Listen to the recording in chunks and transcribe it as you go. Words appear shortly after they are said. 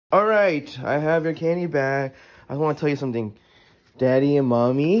All right, I have your candy back. I want to tell you something. Daddy and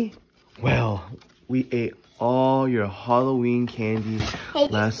Mommy, well, we ate all your Halloween candy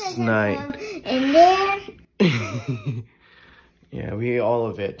last night. In there? Yeah, we ate all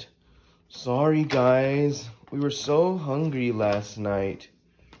of it. Sorry, guys. We were so hungry last night.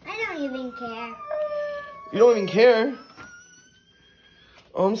 I don't even care. You don't even care?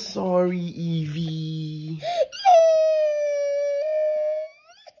 I'm sorry, Evie.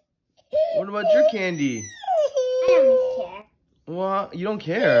 What about your candy? I don't care. What? You don't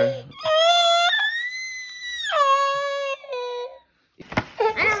care?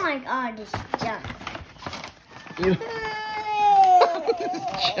 I don't like all this junk. You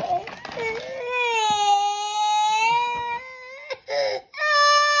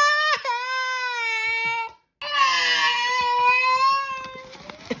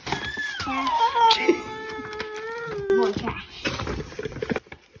More trash.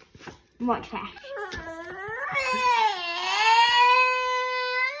 More trash.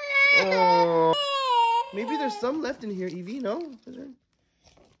 Oh, maybe there's some left in here, Evie. No? Is there?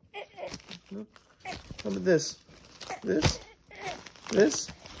 No. How about this? This? This?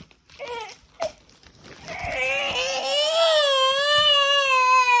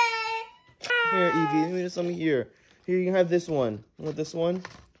 Here, Evie. Maybe there's some here. Here, you can have this one. You want this one?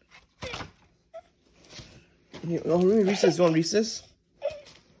 Here, oh, let me Reese's. You want Reese's?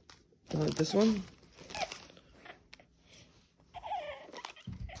 You want this one?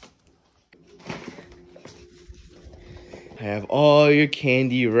 I have all your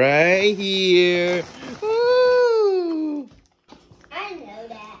candy right here. Woo! I know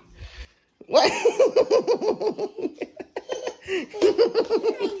that. What?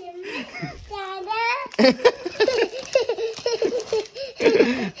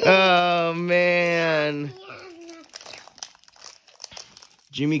 Oh, man.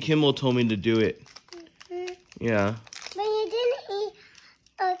 Jimmy Kimmel told me to do it. Yeah. But you didn't eat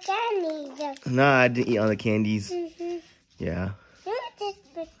all candies. Nah, I didn't eat all the candies. Yeah. You were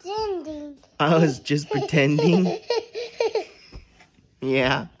just pretending. I was just pretending.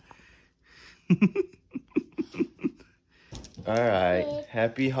 Yeah. All right.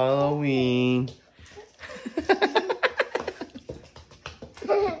 Happy Halloween.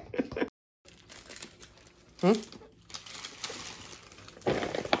 Hmm?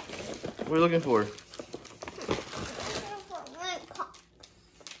 What are you looking for?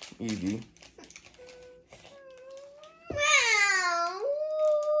 Evie.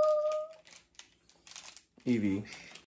 Evie.